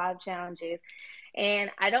with a lot of challenges. And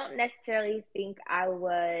I don't necessarily think I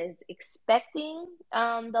was expecting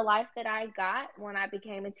the life that I got when I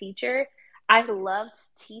became a teacher. I loved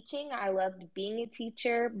teaching, I loved being a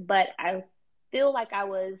teacher, but I feel like I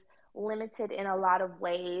was limited in a lot of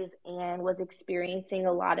ways and was experiencing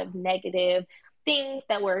a lot of negative things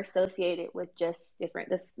that were associated with just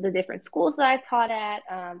the different schools that I taught at,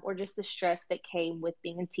 or just the stress that came with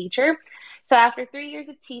being a teacher. So after 3 years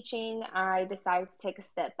of teaching, I decided to take a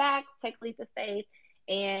step back, take a leap of faith,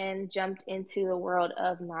 and jumped into the world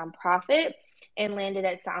of nonprofit and landed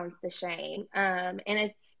at Silence the Shame. And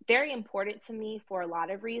it's very important to me for a lot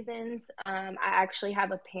of reasons. I actually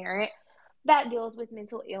have a parent that deals with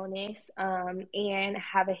mental illness, and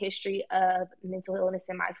have a history of mental illness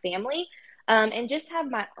in my family. and just have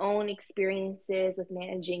my own experiences with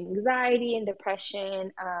managing anxiety and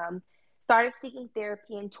depression. Started seeking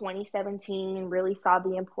therapy in 2017 and really saw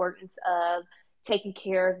the importance of taking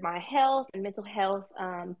care of my health and mental health,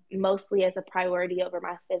 mostly as a priority over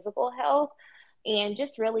my physical health, and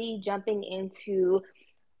just really jumping into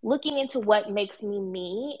looking into what makes me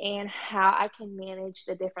me and how I can manage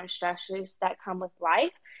the different stressors that come with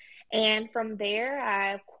life. And from there,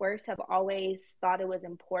 I, of course, have always thought it was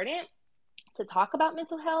important to talk about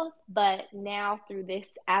mental health, but now through this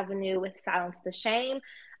avenue with Silence the Shame,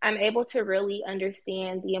 I'm able to really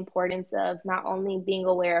understand the importance of not only being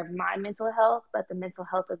aware of my mental health, but the mental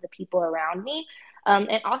health of the people around me,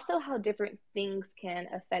 and also how different things can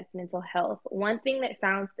affect mental health. One thing that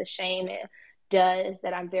Silence the Shame does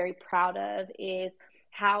that I'm very proud of is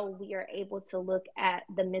how we are able to look at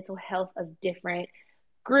the mental health of different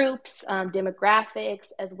groups, demographics,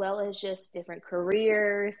 as well as just different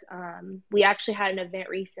careers. We actually had an event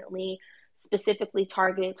recently specifically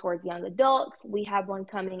targeted towards young adults. We have one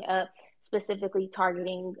coming up specifically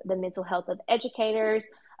targeting the mental health of educators.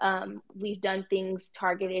 We've done things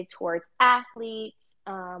targeted towards athletes.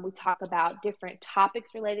 We talk about different topics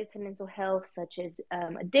related to mental health, such as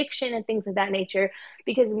addiction and things of that nature,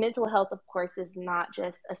 because mental health, of course, is not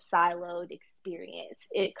just a siloed experience.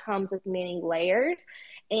 It comes with many layers,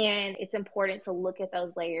 and it's important to look at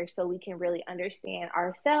those layers so we can really understand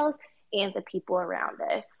ourselves and the people around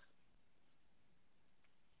us.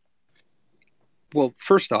 Well,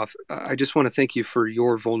 first off, I just want to thank you for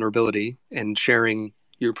your vulnerability and sharing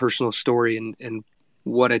your personal story and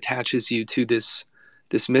what attaches you to this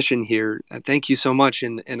mission here. Thank you so much.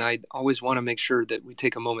 And I always want to make sure that we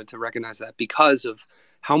take a moment to recognize that, because of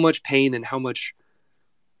how much pain and how much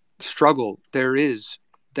struggle there is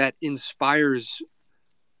that inspires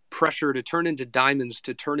pressure to turn into diamonds,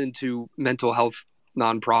 to turn into mental health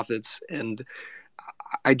nonprofits. And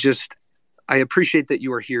I appreciate that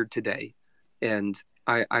you are here today. And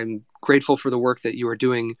I'm grateful for the work that you are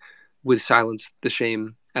doing with Silence the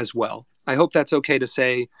Shame as well. I hope that's okay to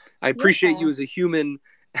say. I appreciate you as a human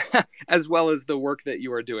as well as the work that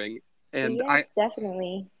you are doing. And yes,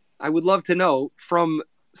 definitely. I would love to know from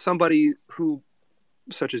somebody who,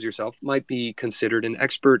 such as yourself, might be considered an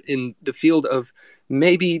expert in the field of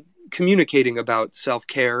maybe communicating about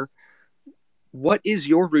self-care. What is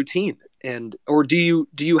your routine? And or do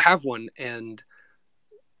you have one, and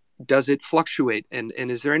does it fluctuate? And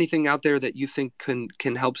is there anything out there that you think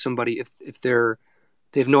can help somebody if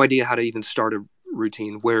they have no idea how to even start a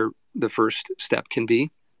routine, where the first step can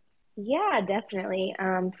be? Yeah, definitely.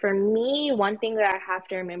 For me, one thing that I have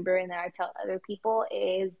to remember and that I tell other people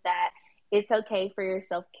is that it's okay for your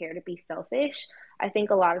self-care to be selfish. I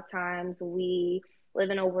think a lot of times we live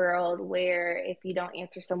in a world where if you don't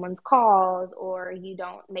answer someone's calls or you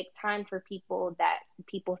don't make time for people, that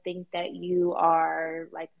people think that you are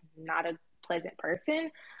like not a pleasant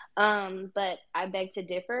person. But I beg to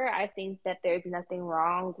differ. I think that there's nothing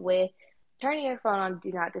wrong with turning your phone on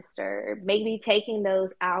do not disturb, maybe taking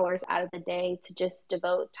those hours out of the day to just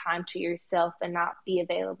devote time to yourself and not be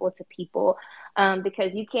available to people,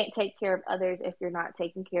 because you can't take care of others if you're not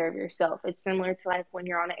taking care of yourself. It's similar to like when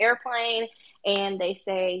you're on an airplane and they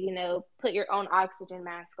say, you know, put your own oxygen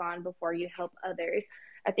mask on before you help others.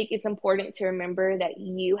 I think it's important to remember that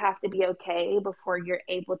you have to be okay before you're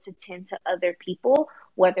able to tend to other people,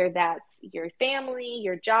 whether that's your family,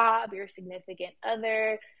 your job, your significant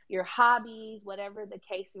other, your hobbies, whatever the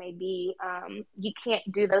case may be. You can't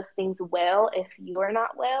do those things well if you are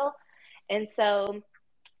not well. And so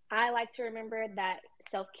I like to remember that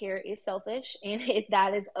self care is selfish and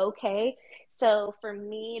that is okay. So for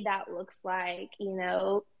me, that looks like, you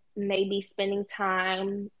know, maybe spending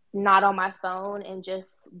time not on my phone and just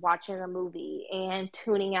watching a movie and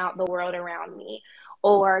tuning out the world around me,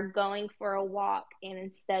 or going for a walk and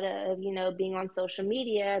instead of, you know, being on social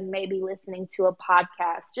media, maybe listening to a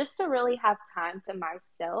podcast just to really have time to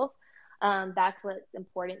myself. That's what's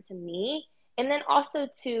important to me. And then also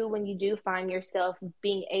too, when you do find yourself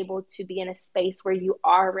being able to be in a space where you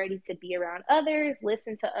are ready to be around others,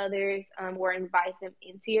 listen to others, or invite them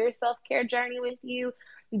into your self-care journey with you,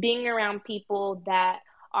 being around people that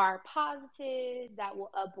are positive, that will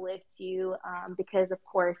uplift you, because of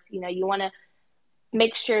course, you know, you want to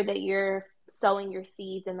make sure that you're sowing your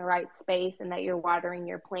seeds in the right space and that you're watering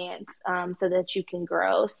your plants, so that you can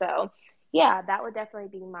grow. So yeah, that would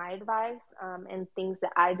definitely be my advice, and things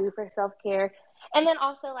that I do for self-care. And then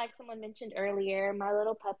also, like someone mentioned earlier, my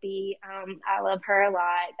little puppy, I love her a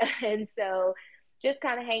lot. And so just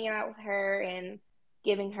kind of hanging out with her and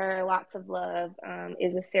giving her lots of love,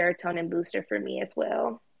 is a serotonin booster for me as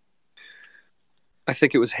well. I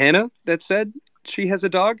think it was Hannah that said she has a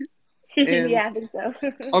dog. And Yeah, I think so.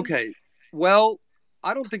 okay, well,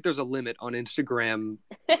 I don't think there's a limit on Instagram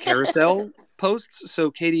carousel posts. So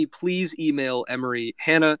Catie, please email Emery.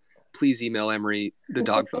 Hannah, please email Emery the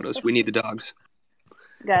dog photos. We need the dogs.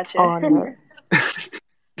 Gotcha. On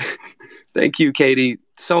it. Thank you, Catie,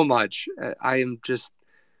 so much. I am just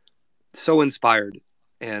so inspired,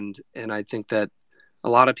 and I think that a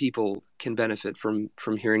lot of people can benefit from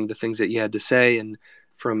hearing the things that you had to say, and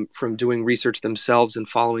from doing research themselves and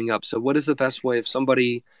following up. So what is the best way if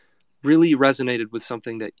somebody really resonated with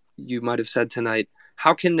something that you might have said tonight?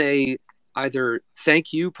 How can they either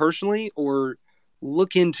thank you personally or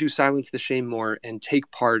look into Silence the Shame more and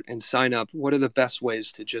take part and sign up? What are the best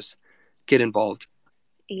ways to just get involved?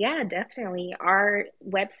 Yeah, definitely. Our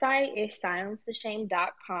website is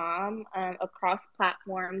silencetheshame.com. Across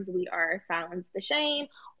platforms, we are Silence the Shame,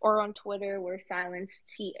 or on Twitter, we're Silence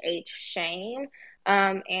TH Shame.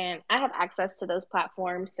 And I have access to those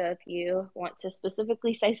platforms. So if you want to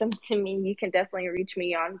specifically say something to me, you can definitely reach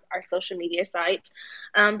me on our social media sites.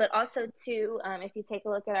 But also, too, if you take a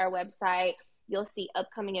look at our website, you'll see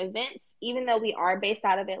upcoming events. Even though we are based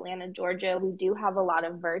out of Atlanta, Georgia, we do have a lot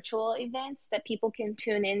of virtual events that people can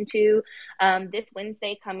tune into. This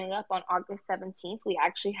Wednesday coming up on August 17th, we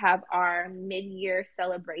actually have our mid-year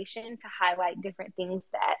celebration to highlight different things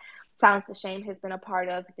that Silence the Shame has been a part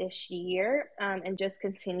of this year, and just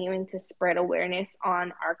continuing to spread awareness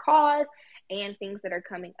on our cause and things that are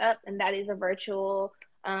coming up. And that is a virtual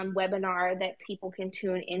webinar that people can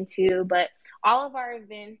tune into. But all of our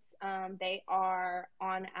events, they are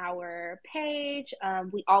on our page.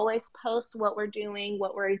 We always post what we're doing,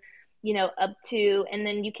 what we're up to, and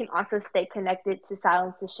then you can also stay connected to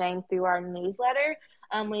Silence the Shame through our newsletter.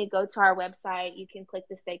 When you go to our website, you can click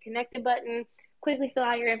the Stay Connected button, quickly fill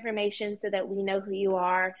out your information so that we know who you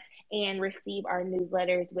are, and receive our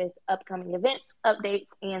newsletters with upcoming events, updates,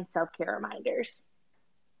 and self-care reminders.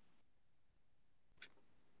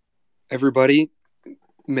 Everybody,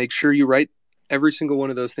 make sure you write every single one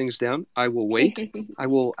of those things down. I will wait. I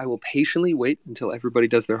will patiently wait until everybody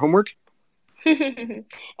does their homework. And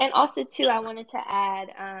also, too, I wanted to add,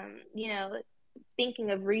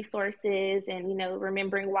 thinking of resources and,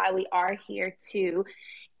 remembering why we are here too.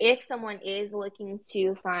 If someone is looking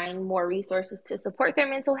to find more resources to support their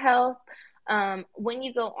mental health, when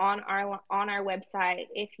you go on our website,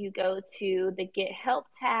 if you go to the Get Help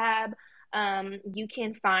tab, you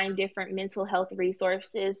can find different mental health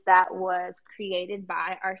resources that was created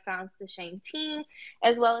by our Silence the Shame team,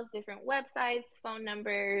 as well as different websites, phone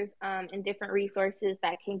numbers, and different resources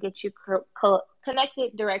that can get you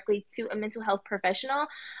connected directly to a mental health professional.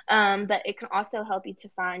 But it can also help you to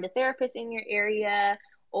find a therapist in your area,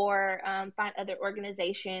 or find other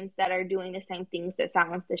organizations that are doing the same things that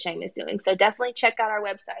Silence the Shame is doing. So definitely check out our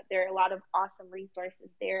website. There are a lot of awesome resources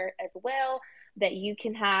there as well that you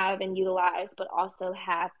can have and utilize, but also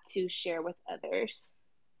have to share with others.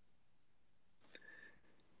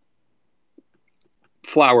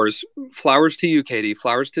 Flowers to you, Catie,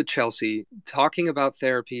 flowers to Chelsea, talking about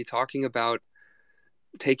therapy, talking about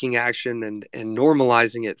taking action and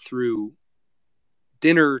normalizing it through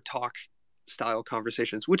dinner talk style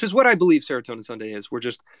conversations, which is what I believe Serotonin Sunday is.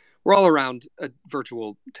 We're all around a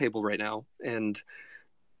virtual table right now, and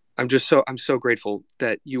I'm so grateful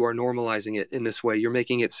that you are normalizing it in this way. You're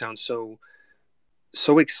making it sound so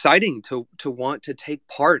exciting to want to take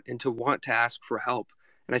part and to want to ask for help.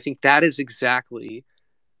 And I think that is exactly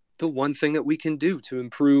the one thing that we can do to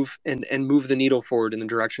improve and move the needle forward in the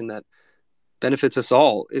direction that benefits us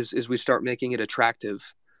all, is we start making it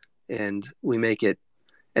attractive and we make it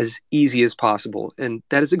as easy as possible. And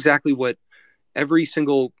that is exactly what every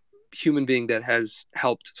single human being that has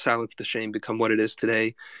helped Silence the Shame become what it is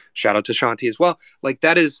today. Shout out to Shanti as well. Like,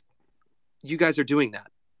 that is, you guys are doing that.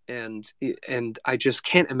 And I just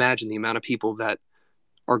can't imagine the amount of people that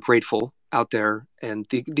are grateful out there, and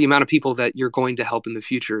the amount of people that you're going to help in the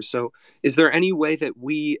future. So is there any way that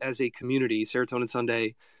we as a community, Serotonin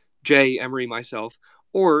Sunday, Jay, Emery, myself,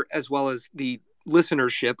 or as well as the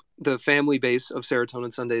listenership, the family base of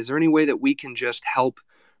Serotonin Sunday, is there any way that we can just help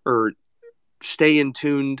or stay in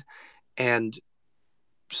tuned and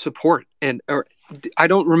support? And or I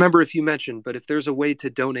don't remember if you mentioned, but if there's a way to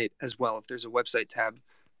donate as well, if there's a website tab.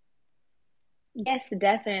 Yes,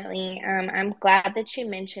 definitely. I'm glad that you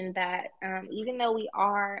mentioned that. Even though we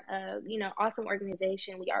are a, awesome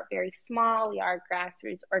organization, we are very small. We are a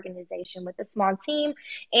grassroots organization with a small team,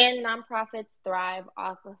 and nonprofits thrive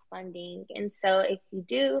off of funding. And so if you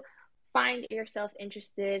do find yourself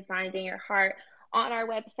interested, find in your heart, on our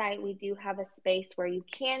website, we do have a space where you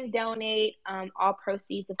can donate. All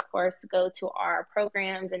proceeds, of course, go to our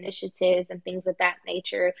programs, initiatives, and things of that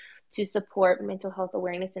nature to support mental health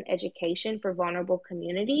awareness and education for vulnerable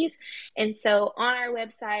communities. And so on our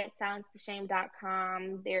website,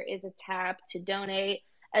 silencetheshame.com, there is a tab to donate,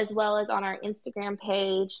 as well as on our Instagram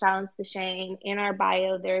page, Silence the Shame. In our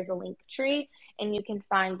bio, there's a link tree, and you can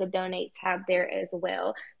find the donate tab there as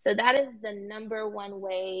well. So that is the number one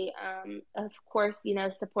way, of course,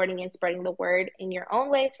 supporting and spreading the word in your own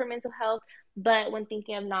ways for mental health. But when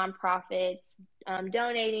thinking of nonprofits,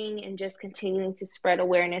 donating and just continuing to spread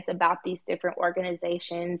awareness about these different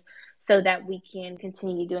organizations so that we can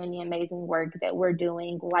continue doing the amazing work that we're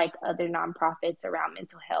doing like other nonprofits around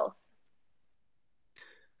mental health.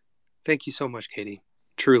 Thank you so much, Catie.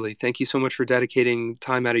 Truly, thank you so much for dedicating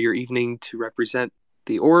time out of your evening to represent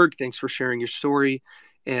the org. Thanks for sharing your story.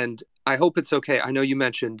 And I hope it's okay. I know you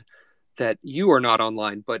mentioned that you are not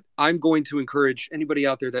online, but I'm going to encourage anybody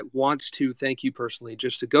out there that wants to thank you personally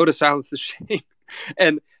just to go to Silence the Shame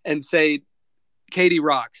and say, Catie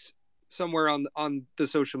rocks somewhere on the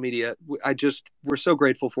social media. We're so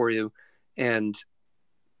grateful for you. And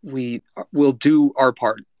we will do our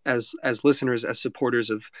part as listeners, as supporters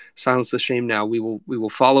of Silence the Shame. Now we will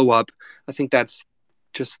follow up. I think that's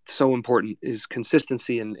just so important, is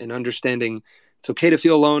consistency and understanding it's okay to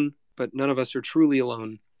feel alone, but none of us are truly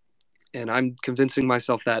alone. And I'm convincing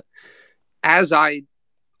myself that as I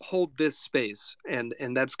hold this space, and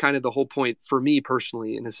that's kind of the whole point for me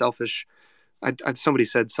personally, in a selfish, somebody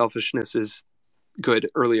said selfishness is good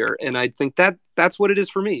earlier. And I think that's what it is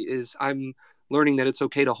for me, is I'm learning that it's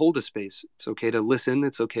okay to hold a space. It's okay to listen.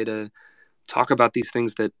 It's okay to talk about these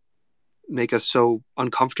things that make us so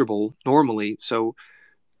uncomfortable normally. So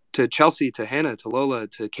to Chelsea, to Hannah, to Lola,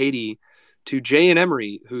 to Catie, to Jay and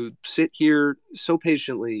Emery, who sit here so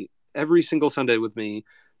patiently every single Sunday with me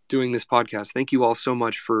doing this podcast, thank you all so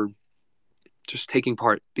much for just taking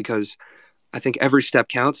part, because I think every step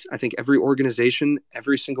counts. I think every organization,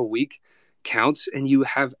 every single week counts, and you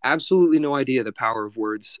have absolutely no idea the power of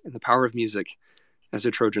words and the power of music as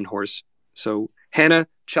a Trojan horse. So Hannah,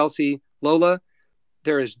 Chelsea, Lola,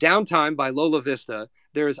 there is Downtime by Lola Vista.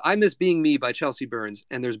 There is I Miss Being Me by Chelsea Burns.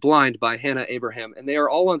 And there's Blind by Hannah Abraham. And they are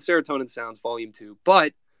all on Serotonin Sounds Volume 2.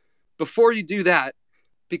 But before you do that,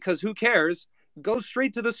 because who cares, go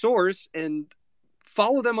straight to the source and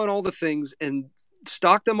follow them on all the things and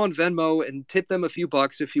stalk them on Venmo and tip them a few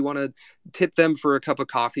bucks if you want to tip them for a cup of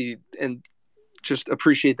coffee and just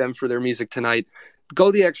appreciate them for their music tonight.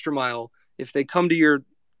 Go the extra mile. If they come to your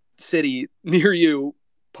city near you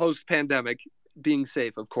post-pandemic, being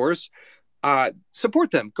safe, of course, support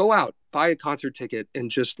them. Go out, buy a concert ticket, and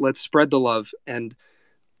just let's spread the love. And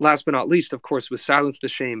last but not least, of course, with Silence the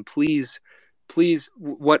Shame, please,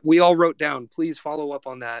 what we all wrote down, please follow up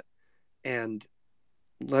on that and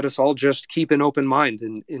let us all just keep an open mind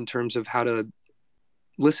in terms of how to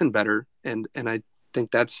listen better. And I think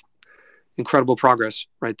that's incredible progress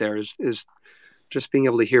right there, is just being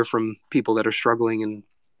able to hear from people that are struggling. And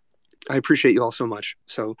I appreciate you all so much.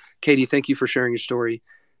 So Catie, thank you for sharing your story.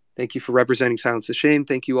 Thank you for representing Silence the Shame.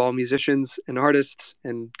 Thank you all musicians and artists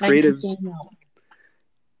and creatives.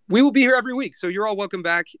 We will be here every week, so you're all welcome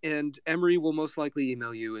back. And Emery will most likely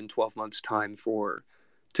email you in 12 months' time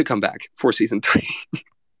to come back for season 3.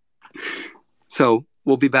 So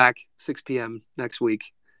we'll be back 6 p.m. next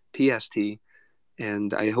week, PST.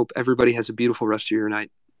 And I hope everybody has a beautiful rest of your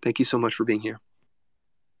night. Thank you so much for being here.